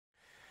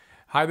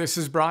Hi, this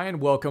is Brian.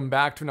 Welcome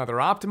back to another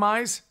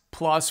Optimize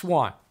Plus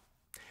One.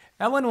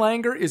 Ellen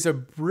Langer is a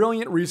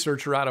brilliant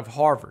researcher out of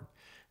Harvard.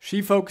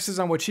 She focuses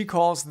on what she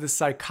calls the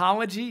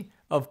psychology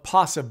of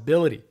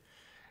possibility.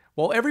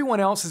 While everyone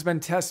else has been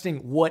testing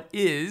what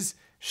is,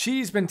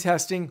 she's been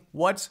testing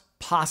what's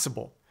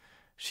possible.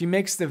 She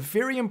makes the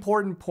very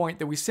important point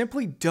that we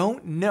simply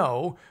don't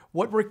know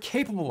what we're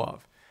capable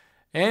of.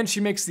 And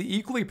she makes the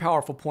equally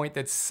powerful point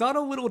that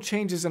subtle little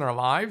changes in our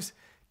lives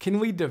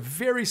can lead to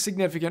very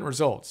significant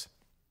results.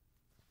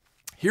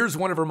 Here's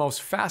one of her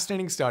most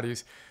fascinating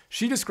studies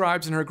she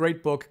describes in her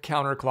great book,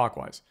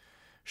 Counterclockwise.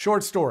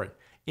 Short story.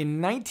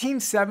 In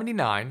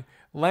 1979,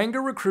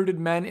 Langer recruited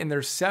men in their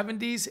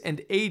 70s and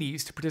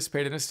 80s to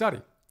participate in a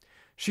study.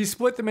 She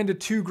split them into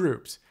two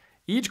groups.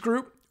 Each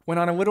group went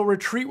on a little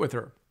retreat with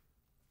her.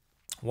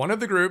 One of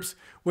the groups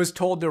was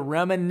told to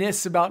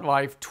reminisce about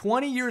life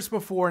 20 years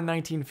before in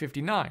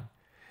 1959.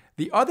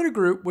 The other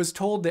group was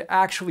told to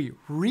actually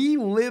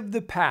relive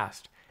the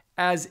past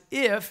as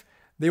if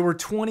they were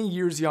 20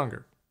 years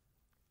younger.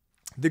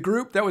 The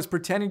group that was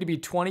pretending to be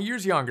 20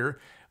 years younger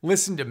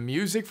listened to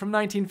music from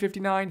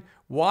 1959,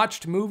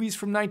 watched movies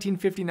from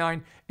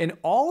 1959, and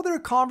all their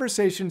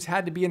conversations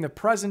had to be in the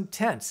present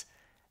tense,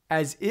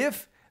 as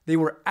if they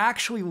were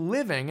actually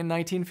living in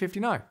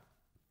 1959.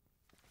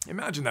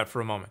 Imagine that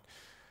for a moment.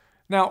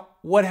 Now,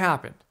 what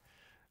happened?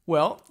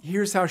 Well,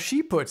 here's how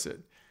she puts it.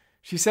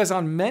 She says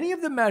on many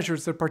of the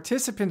measures, the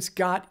participants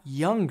got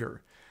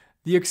younger.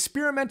 The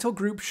experimental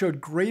group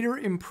showed greater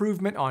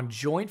improvement on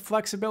joint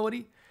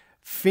flexibility,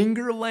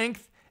 finger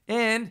length,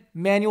 and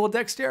manual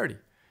dexterity.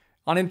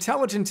 On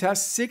intelligence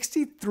tests,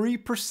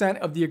 63%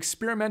 of the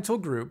experimental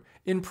group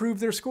improved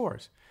their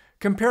scores,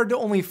 compared to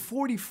only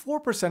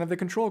 44% of the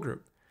control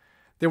group.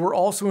 There were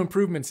also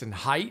improvements in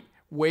height,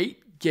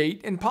 weight,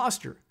 gait, and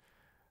posture.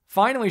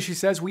 Finally, she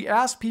says, we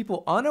asked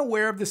people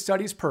unaware of the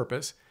study's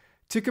purpose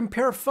to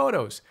compare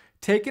photos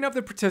taken of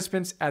the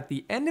participants at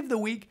the end of the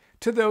week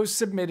to those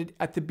submitted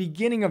at the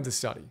beginning of the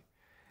study.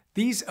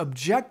 These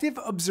objective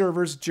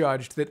observers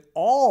judged that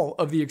all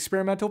of the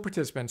experimental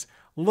participants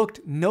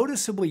looked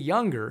noticeably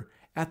younger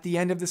at the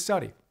end of the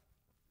study.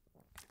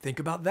 Think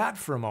about that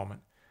for a moment.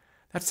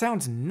 That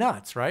sounds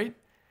nuts, right?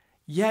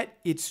 Yet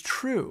it's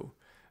true.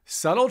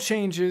 Subtle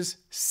changes,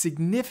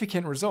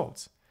 significant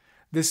results.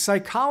 The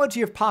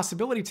psychology of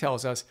possibility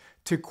tells us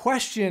to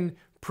question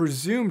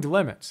presumed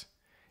limits.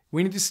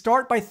 We need to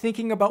start by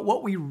thinking about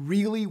what we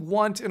really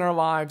want in our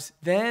lives,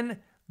 then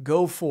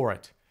go for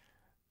it.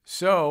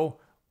 So,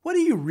 what do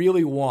you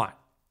really want?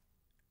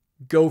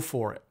 Go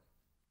for it.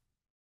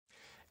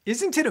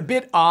 Isn't it a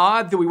bit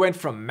odd that we went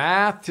from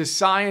math to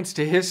science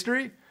to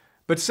history,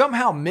 but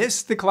somehow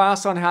missed the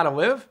class on how to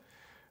live?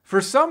 For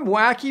some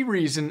wacky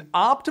reason,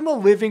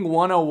 Optimal Living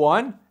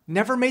 101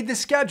 never made the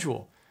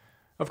schedule.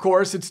 Of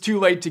course, it's too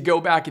late to go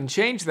back and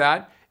change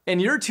that,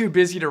 and you're too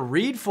busy to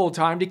read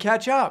full-time to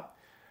catch up.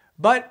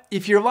 But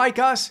if you're like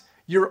us,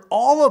 you're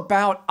all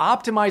about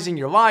optimizing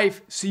your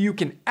life so you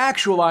can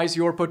actualize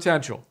your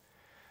potential.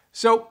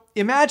 So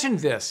imagine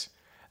this.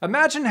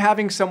 Imagine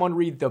having someone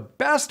read the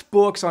best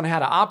books on how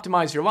to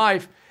optimize your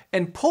life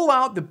and pull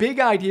out the big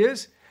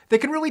ideas that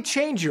can really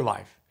change your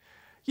life.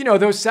 You know,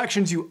 those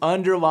sections you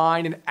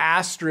underline and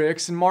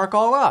asterisk and mark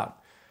all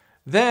out.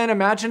 Then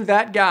imagine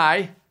that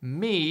guy,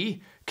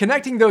 me,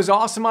 connecting those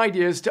awesome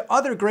ideas to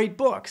other great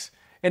books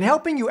and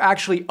helping you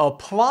actually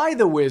apply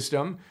the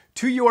wisdom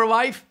to your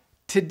life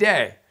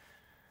today.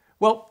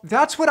 Well,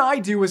 that's what I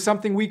do with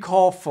something we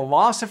call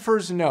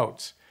Philosopher's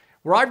Notes,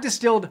 where I've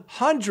distilled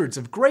hundreds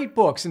of great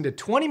books into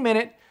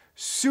 20-minute,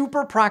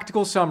 super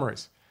practical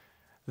summaries.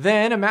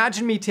 Then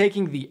imagine me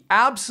taking the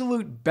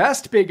absolute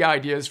best big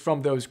ideas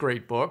from those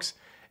great books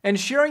and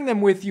sharing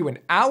them with you in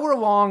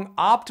hour-long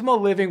Optimal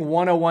Living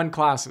 101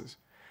 classes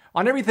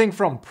on everything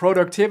from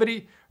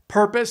productivity,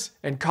 purpose,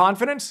 and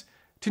confidence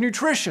to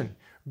nutrition,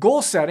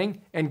 goal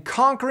setting, and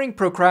conquering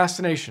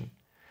procrastination,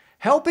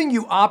 helping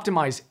you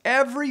optimize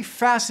every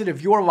facet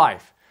of your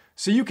life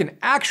so you can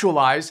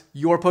actualize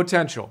your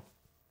potential.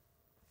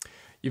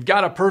 You've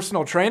got a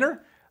personal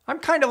trainer? I'm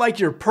kind of like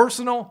your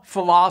personal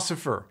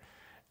philosopher.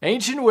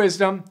 Ancient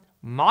wisdom,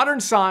 modern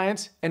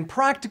science, and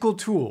practical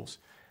tools.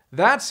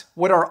 That's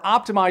what our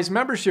Optimize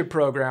membership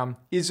program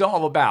is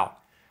all about.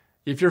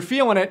 If you're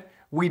feeling it,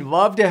 we'd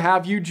love to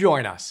have you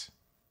join us.